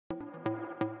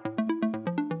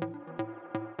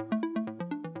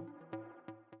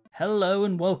Hello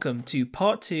and welcome to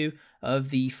part 2 of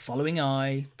the Following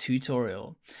Eye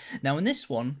tutorial. Now in this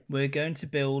one we're going to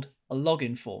build a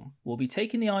login form. We'll be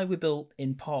taking the eye we built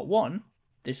in part 1,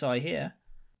 this eye here,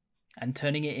 and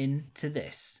turning it into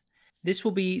this. This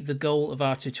will be the goal of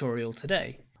our tutorial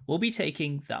today. We'll be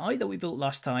taking the eye that we built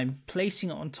last time,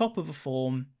 placing it on top of a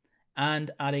form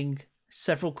and adding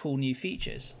several cool new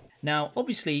features. Now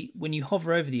obviously when you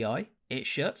hover over the eye it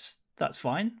shuts, that's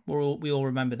fine, we all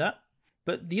remember that.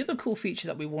 But the other cool feature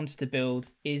that we wanted to build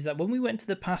is that when we went to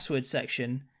the password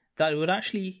section, that it would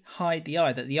actually hide the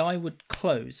eye, that the eye would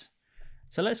close.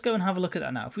 So let's go and have a look at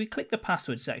that now. If we click the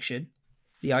password section,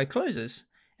 the eye closes.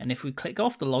 And if we click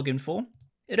off the login form,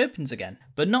 it opens again.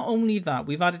 But not only that,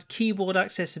 we've added keyboard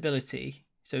accessibility.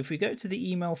 So if we go to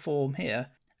the email form here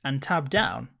and tab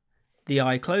down, the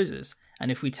eye closes.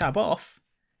 And if we tab off,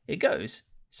 it goes.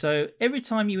 So every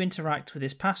time you interact with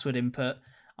this password input,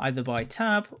 either by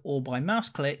tab or by mouse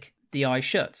click, the eye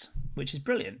shuts, which is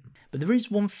brilliant. But there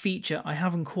is one feature I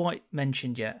haven't quite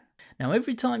mentioned yet. Now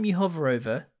every time you hover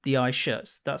over, the eye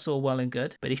shuts. That's all well and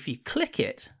good. But if you click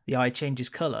it, the eye changes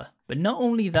colour. But not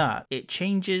only that, it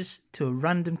changes to a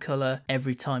random colour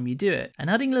every time you do it. And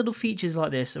adding little features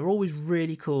like this are always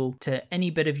really cool to any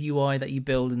bit of UI that you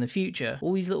build in the future.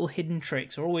 All these little hidden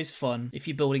tricks are always fun if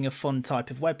you're building a fun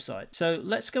type of website. So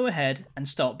let's go ahead and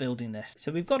start building this.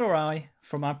 So we've got our eye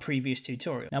from our previous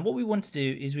tutorial. Now what we want to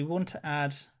do is we want to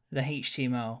add the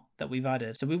HTML that we've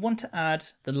added. So we want to add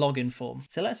the login form.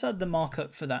 So let's add the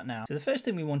markup for that now. So the first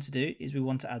thing we want to do is we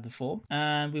want to add the form,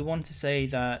 and we want to say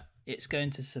that it's going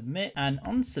to submit, and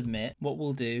on submit what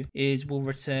we'll do is we'll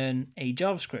return a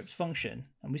JavaScript function,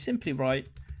 and we simply write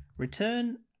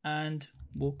return and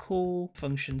we'll call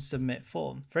function submit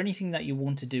form for anything that you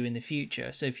want to do in the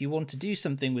future. So if you want to do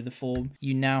something with the form,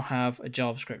 you now have a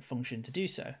JavaScript function to do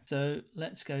so. So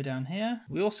let's go down here.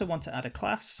 We also want to add a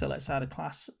class. So let's add a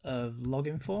class of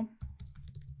login form.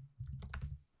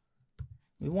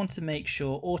 We want to make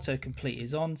sure autocomplete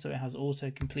is on, so it has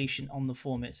auto completion on the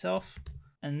form itself.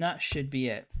 And that should be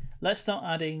it. Let's start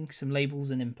adding some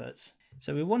labels and inputs.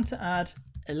 So we want to add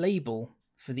a label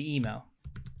for the email.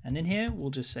 And in here,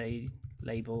 we'll just say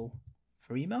label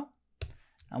for email.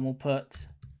 And we'll put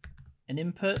an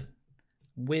input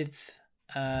with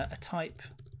a type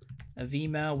of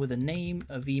email with a name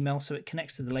of email so it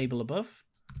connects to the label above.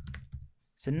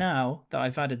 So now that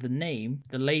I've added the name,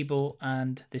 the label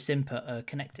and this input are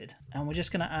connected. And we're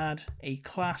just going to add a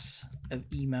class of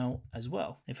email as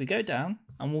well. If we go down,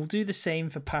 and we'll do the same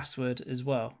for password as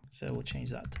well. So we'll change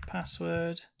that to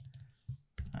password,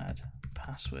 add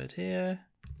password here.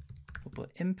 We'll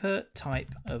put input type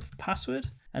of password,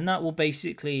 and that will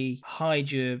basically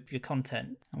hide your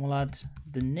content. And we'll add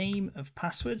the name of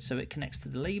password so it connects to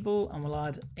the label, and we'll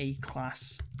add a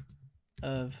class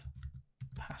of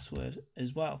password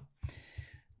as well.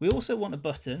 We also want a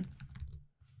button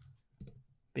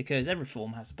because every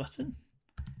form has a button.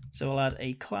 So we'll add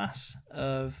a class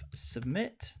of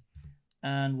submit,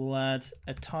 and we'll add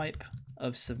a type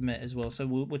of submit as well. So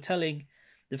we're telling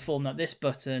the form that this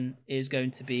button is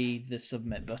going to be the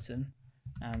submit button,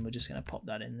 and we're just going to pop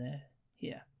that in there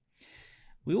here.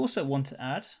 We also want to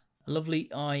add a lovely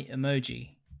eye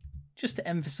emoji just to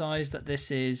emphasize that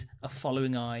this is a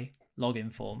following eye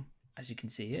login form, as you can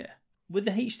see here. With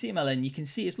the HTML in, you can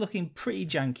see it's looking pretty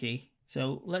janky.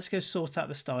 So let's go sort out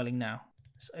the styling now.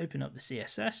 Let's open up the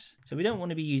CSS. So we don't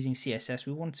want to be using CSS,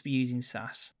 we want to be using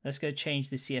Sass. Let's go change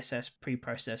the CSS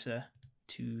preprocessor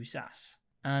to Sass.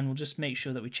 And we'll just make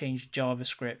sure that we change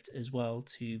JavaScript as well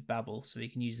to Babel so we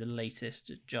can use the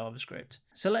latest JavaScript.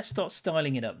 So let's start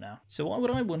styling it up now. So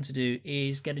what I want to do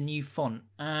is get a new font,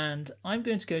 and I'm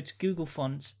going to go to Google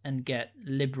Fonts and get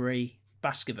Libre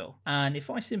Baskerville. And if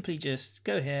I simply just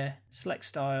go here, select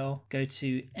style, go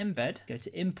to embed, go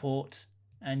to import,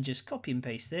 and just copy and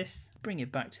paste this, bring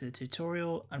it back to the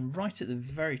tutorial, and right at the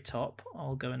very top,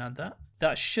 I'll go and add that.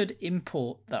 That should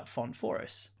import that font for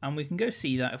us. And we can go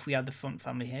see that if we add the font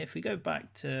family here. If we go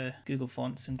back to Google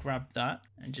Fonts and grab that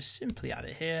and just simply add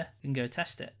it here, we can go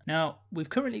test it. Now, we've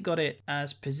currently got it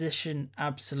as position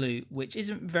absolute, which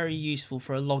isn't very useful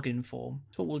for a login form.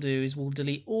 So what we'll do is we'll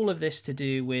delete all of this to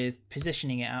do with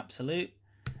positioning it absolute.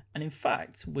 And in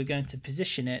fact, we're going to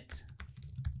position it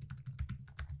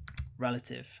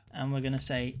relative, and we're going to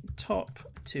say top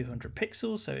 200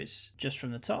 pixels, so it's just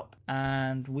from the top,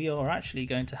 and we are actually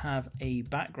going to have a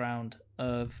background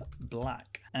of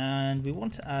black, and we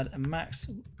want to add a max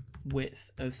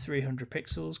width of 300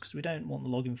 pixels because we don't want the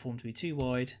login form to be too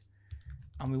wide,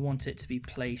 and we want it to be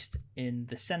placed in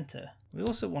the center. We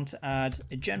also want to add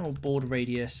a general border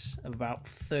radius of about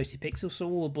 30 pixels, so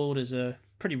all the borders are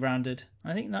pretty rounded.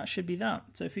 I think that should be that.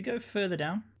 So if we go further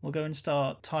down, we'll go and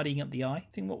start tidying up the eye. I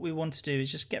think what we want to do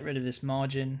is just get rid of this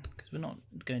margin because we're not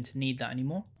going to need that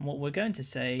anymore. And what we're going to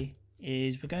say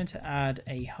is we're going to add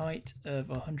a height of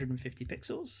 150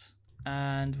 pixels.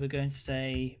 And we're going to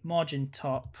say margin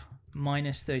top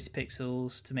minus 30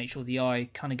 pixels to make sure the eye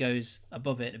kind of goes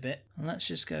above it a bit. And let's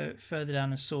just go further down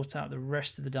and sort out the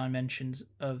rest of the dimensions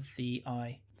of the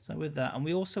eye. So with that, and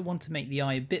we also want to make the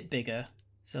eye a bit bigger.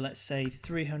 So let's say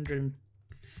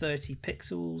 330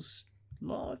 pixels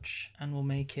large, and we'll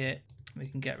make it, we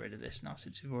can get rid of this now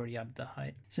since we've already added the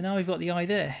height. So now we've got the eye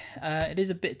there. It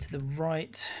is a bit to the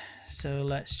right, so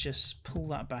let's just pull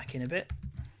that back in a bit.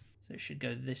 So it should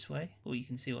go this way. Oh, you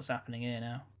can see what's happening here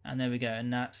now. And there we go,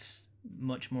 and that's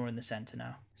much more in the center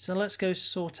now. So let's go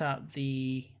sort out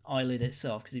the eyelid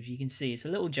itself, because if you can see, it's a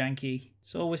little janky.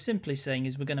 So all we're simply saying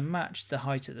is we're going to match the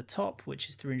height at the top, which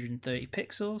is 330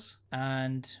 pixels,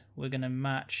 and we're going to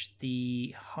match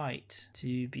the height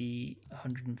to be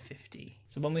 150.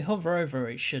 So when we hover over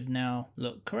it, should now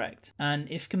look correct. And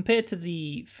if compared to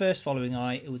the first following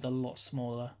eye, it was a lot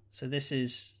smaller. So this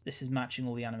is matching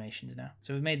all the animations now.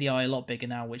 So we've made the eye a lot bigger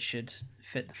now, which should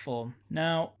fit the form.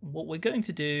 Now, what we're going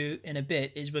to do in a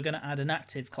bit is we're going to add an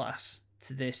active class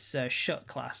to this shut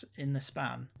class in the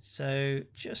span. So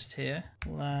just here,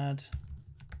 we'll add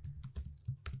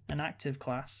an active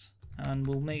class, and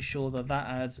we'll make sure that that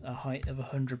adds a height of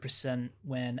 100%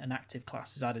 when an active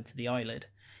class is added to the eyelid.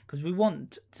 Because we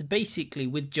want to basically,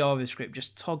 with JavaScript,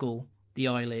 just toggle the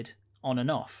eyelid on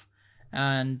and off.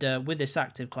 And with this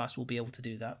active class, we'll be able to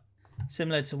do that.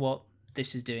 Similar to what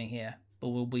this is doing here, but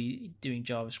we'll be doing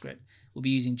JavaScript. We'll be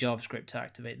using JavaScript to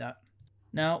activate that.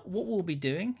 Now, what we'll be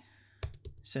doing,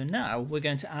 so now we're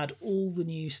going to add all the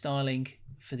new styling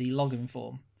for the login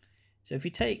form. So if we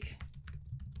take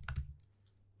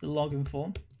the login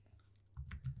form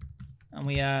and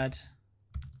we add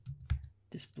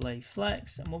display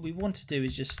flex, and what we want to do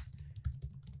is just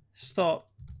start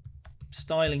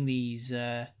styling these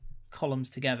columns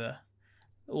together,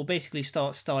 or basically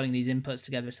start styling these inputs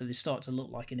together so they start to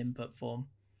look like an input form.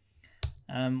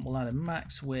 We'll add a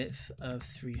max width of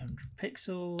 300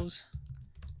 pixels,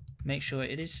 make sure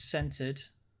it is centered,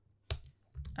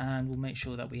 and we'll make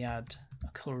sure that we add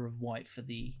a color of white for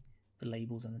the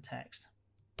labels and the text.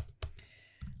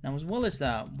 Now, as well as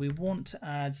that, we want to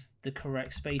add the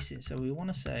correct spaces. So we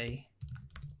want to say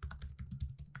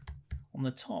on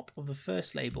the top of the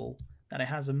first label that it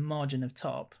has a margin of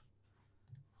top,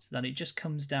 so that it just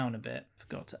comes down a bit.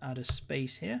 Forgot to add a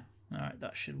space here. All right,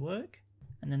 that should work.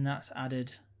 And then that's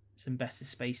added some better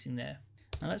spacing there.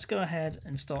 Now let's go ahead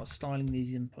and start styling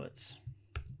these inputs.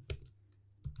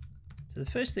 So the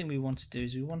first thing we want to do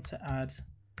is we want to add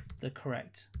the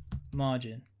correct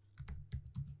margin.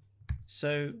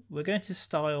 So we're going to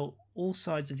style all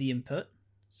sides of the input.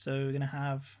 So we're going to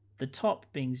have the top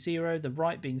being 0, the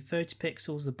right being 30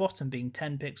 pixels, the bottom being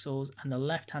 10 pixels, and the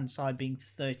left-hand side being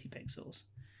 30 pixels.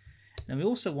 Then we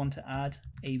also want to add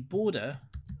a border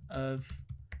of,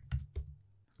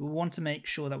 we want to make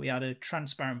sure that we add a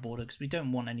transparent border because we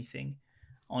don't want anything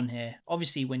on here.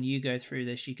 Obviously, when you go through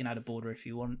this, you can add a border if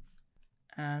you want.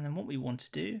 And then what we want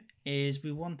to do is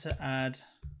we want to add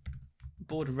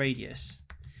border radius.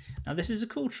 Now this is a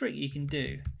cool trick you can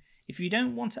do. If you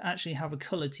don't want to actually have a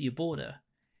color to your border,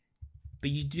 but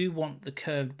you do want the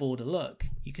curved border look,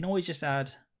 you can always just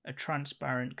add a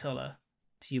transparent color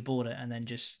to your border and then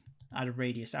just add a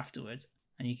radius afterwards,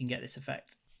 and you can get this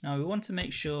effect. Now we want to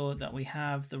make sure that we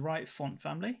have the right font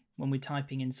family when we're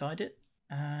typing inside it,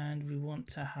 and we want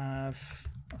to have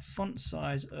a font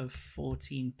size of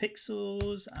 14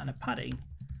 pixels and a padding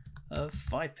of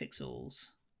 5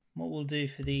 pixels. What we'll do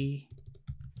for the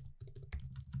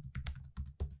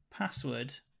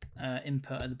password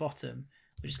input at the bottom,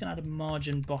 we're just going to add a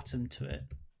margin bottom to it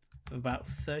of about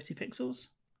 30 pixels,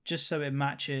 just so it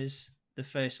matches the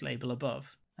first label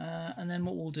above. And then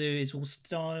what we'll do is we'll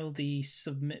style the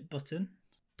submit button.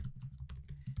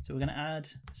 So we're going to add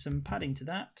some padding to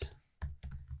that,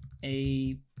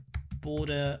 a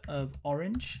border of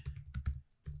orange.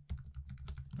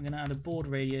 I'm going to add a border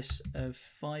radius of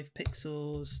 5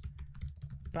 pixels,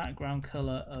 background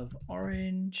color of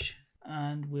orange,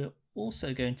 and we're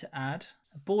also going to add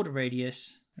a border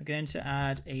radius. We're going to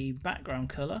add a background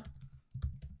color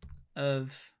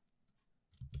of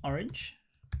orange.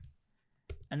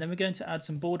 And then we're going to add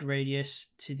some border radius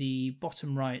to the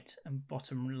bottom right and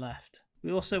bottom left.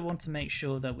 We also want to make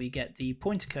sure that we get the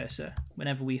pointer cursor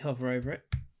whenever we hover over it.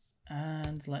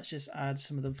 And let's just add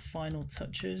some of the final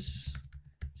touches.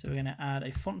 So we're going to add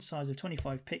a font size of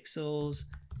 25 pixels,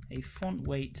 a font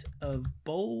weight of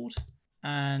bold,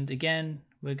 and again,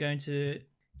 we're going to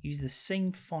use the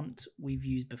same font we've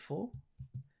used before.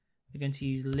 We're going to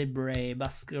use Libre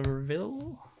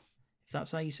Baskerville, if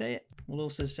that's how you say it. We'll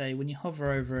also say when you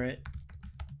hover over it,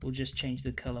 we'll just change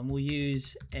the color, and we'll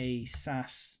use a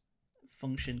SAS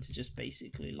function to just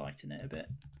basically lighten it a bit.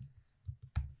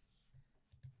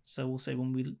 So we'll say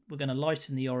when we're going to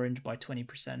lighten the orange by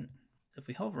 20%. If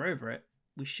we hover over it,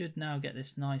 we should now get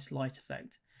this nice light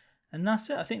effect. And that's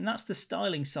it. I think that's the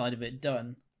styling side of it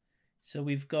done. So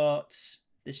we've got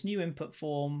this new input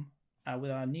form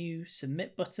with our new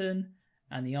submit button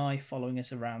and the eye following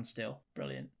us around still.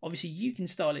 Brilliant. Obviously you can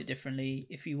style it differently.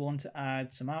 If you want to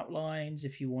add some outlines,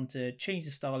 if you want to change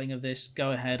the styling of this,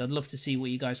 go ahead. I'd love to see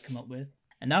what you guys come up with.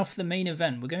 And now for the main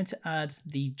event, we're going to add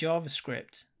the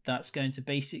JavaScript that's going to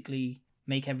basically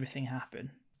make everything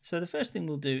happen. So the first thing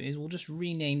we'll do is we'll just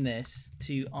rename this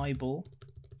to eyeball.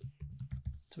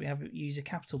 So we have use a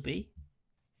capital B,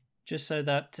 just so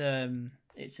that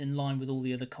it's in line with all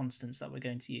the other constants that we're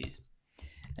going to use.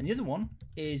 And the other one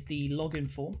is the login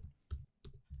form.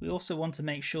 We also want to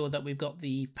make sure that we've got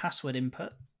the password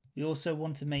input. We also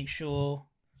want to make sure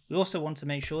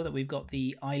that we've got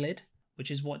the eyelid,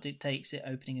 which is what dictates it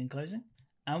opening and closing.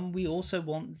 And we also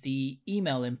want the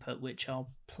email input, which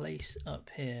I'll place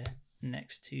up here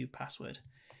next to password.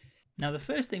 Now the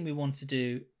first thing we want to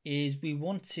do is we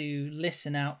want to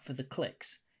listen out for the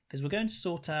clicks, because we're going to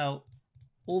sort out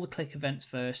all the click events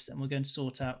first, and we're going to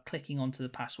sort out clicking onto the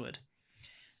password.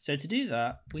 So to do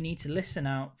that, we need to listen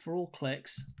out for all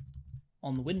clicks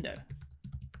on the window.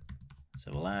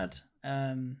 So we'll add,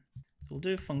 we'll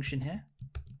do a function here.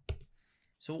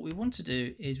 So what we want to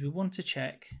do is we want to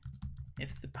check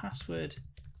if the password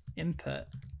input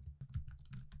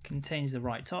contains the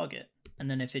right target. And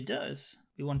then if it does,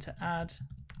 we want to add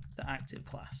the active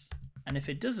class. And if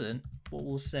it doesn't, what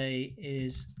we'll say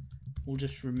is we'll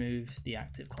just remove the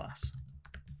active class.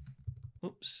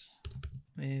 Oops,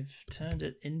 we've turned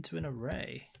it into an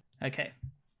array. Okay,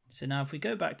 so now if we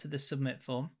go back to the submit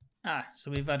form, so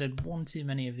we've added one too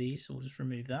many of these, so we'll just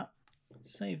remove that.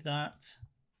 Save that.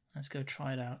 Let's go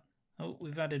try it out. Oh,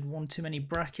 we've added one too many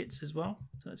brackets as well.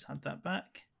 So let's add that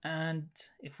back. And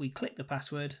if we click the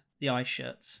password, the eye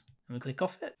shuts. And we click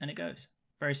off it and it goes.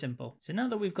 Very simple. So now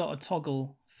that we've got a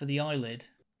toggle for the eyelid,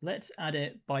 let's add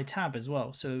it by tab as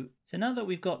well. So now that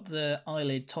we've got the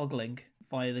eyelid toggling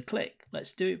via the click,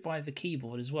 let's do it via the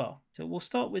keyboard as well. So we'll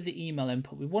start with the email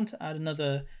input. We want to add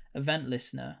another event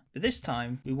listener, but this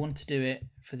time we want to do it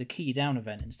for the key down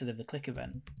event instead of the click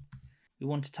event. We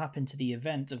want to tap into the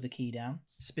event of the key down,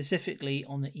 specifically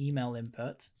on the email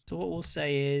input. So what we'll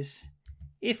say is,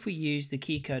 if we use the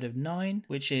key code of 9,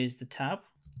 which is the tab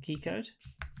key code,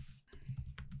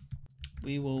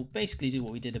 we will basically do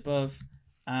what we did above,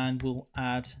 and we'll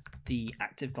add the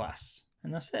active class.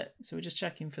 And that's it. So we're just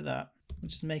checking for that. We're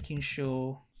just making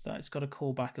sure that it's got a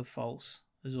callback of false,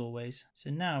 as always.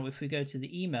 So now if we go to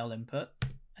the email input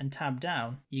and tab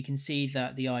down, you can see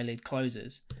that the eyelid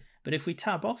closes. But if we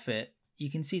tab off it, you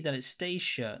can see that it stays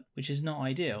shut, which is not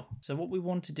ideal. So what we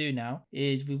want to do now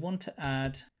is we want to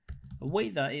add a way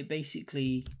that it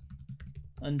basically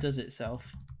undoes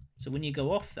itself. So when you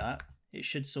go off that, it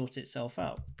should sort itself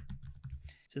out.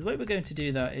 So the way we're going to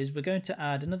do that is we're going to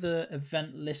add another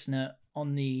event listener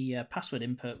on the password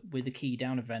input with the key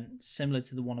down event, similar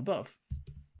to the one above.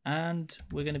 And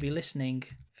we're going to be listening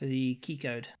for the key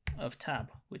code of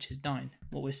tab, which is 9.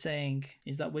 What we're saying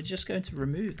is that we're just going to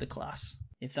remove the class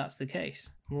if that's the case.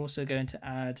 We're also going to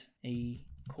add a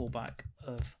callback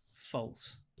of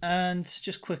false. And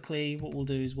just quickly, what we'll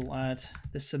do is we'll add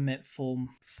the submit form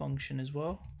function as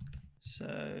well. So,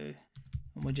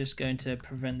 and we're just going to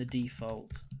prevent the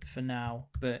default for now,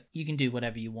 but you can do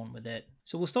whatever you want with it.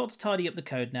 So we'll start to tidy up the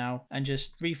code now and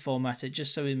just reformat it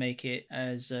just so we make it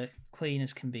as clean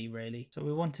as can be, really. So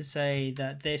we want to say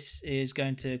that this is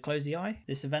going to close the eye,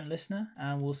 this event listener,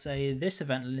 and we'll say this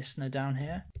event listener down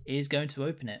here is going to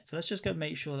open it. So let's just go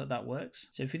make sure that that works.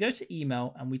 So if we go to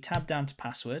email and we tab down to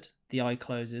password, the eye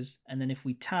closes, and then if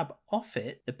we tab off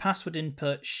it, the password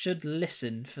input should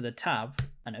listen for the tab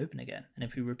and open again. And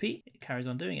if we repeat, it carries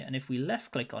on doing it. And if we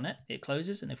left click on it, it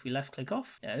closes, and if we left click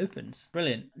off, it opens.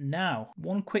 Brilliant. Now,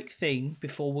 one quick thing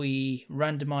before we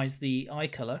randomize the eye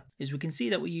color is we can see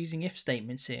that we're using if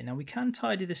statements here. Now we can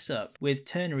tidy this up with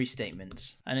ternary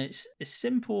statements, and it's as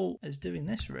simple as doing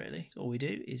this, really. So all we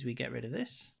do is we get rid of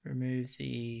this, remove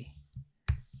the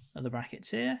other brackets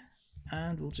here,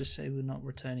 and we'll just say we're not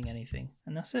returning anything,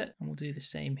 and that's it. And we'll do the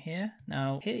same here.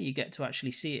 Now here you get to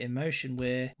actually see it in motion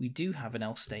where we do have an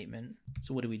else statement.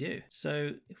 So what do?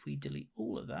 So if we delete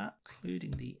all of that,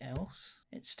 including the else,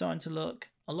 it's starting to look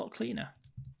a lot cleaner,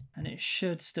 and it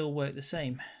should still work the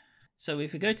same. So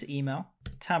if we go to email,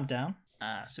 tab down,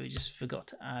 so we just forgot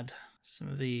to add some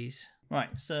of these. Right,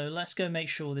 so let's go make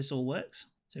sure this all works.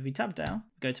 So if we tab down,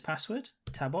 go to password,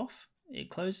 tab off,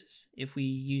 it closes. If we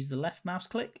use the left mouse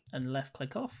click and left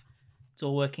click off, it's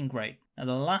all working great. Now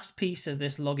the last piece of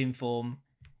this login form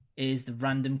is the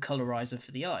random colorizer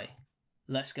for the eye.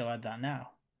 Let's go add that now.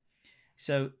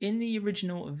 So in the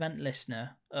original event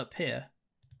listener up here,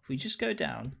 if we just go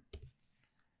down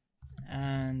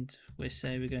and we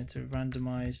say we're going to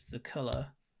randomize the color,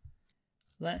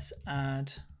 let's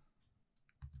add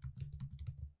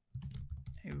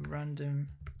a random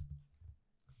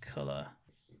color.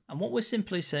 And what we're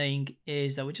simply saying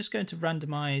is that we're just going to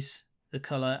randomize the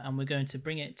color and we're going to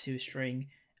bring it to a string,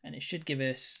 and it should give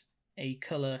us a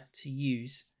color to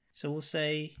use. So we'll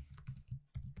say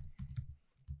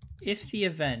if the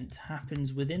event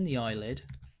happens within the eyelid,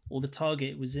 or the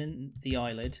target was in the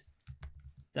eyelid,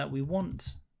 that we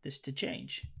want this to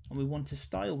change, and we want to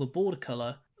style the border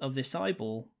color of this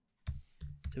eyeball.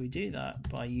 So we do that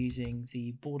by using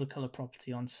the border color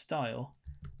property on style,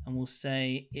 and we'll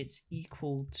say it's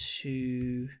equal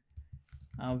to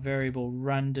our variable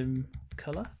random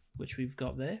color, which we've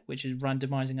got there, which is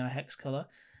randomizing our hex color.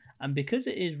 And because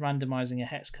it is randomizing a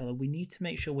hex color, we need to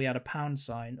make sure we add a pound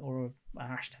sign or a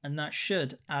hashtag, and that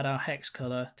should add our hex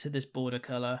color to this border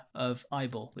color of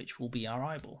eyeball, which will be our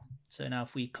eyeball. So now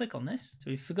if we click on this,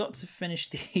 so we forgot to finish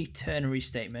the ternary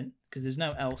statement because there's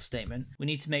no else statement. We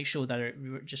need to make sure that it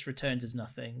just returns as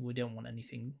nothing. We don't want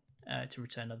anything to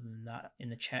return other than that in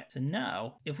the check. So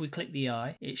now if we click the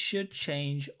eye, it should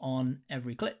change on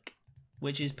every click,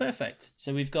 which is perfect.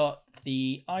 So we've got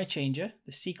the eye changer,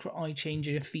 the secret eye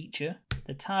changer feature,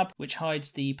 the tab which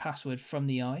hides the password from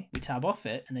the eye. We tab off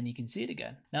it and then you can see it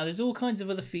again. Now there's all kinds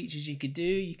of other features you could do.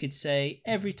 You could say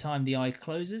every time the eye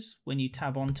closes, when you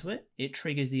tab onto it, it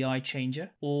triggers the eye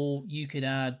changer. Or you could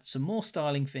add some more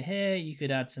styling for here. You could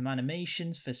add some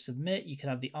animations for submit. You could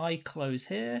have the eye close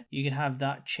here. You could have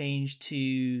that change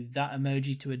to that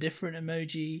emoji to a different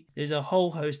emoji. There's a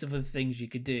whole host of other things you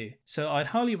could do. So I'd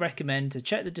highly recommend to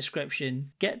check the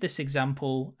description, get this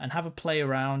example and have a play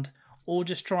around, or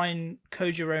just try and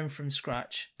code your own from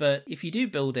scratch. But if you do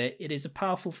build it, it is a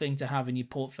powerful thing to have in your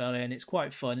portfolio, and it's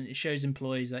quite fun. It shows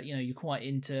employees that, you know, you're quite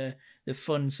into the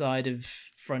fun side of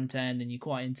front end and you're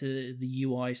quite into the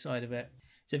UI side of it.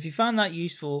 So if you found that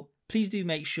useful, please do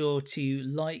make sure to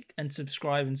like and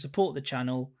subscribe and support the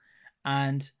channel,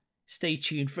 and stay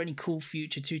tuned for any cool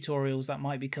future tutorials that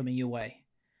might be coming your way.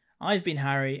 I've been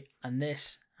Harry, and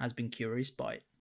this has been Curious Byte.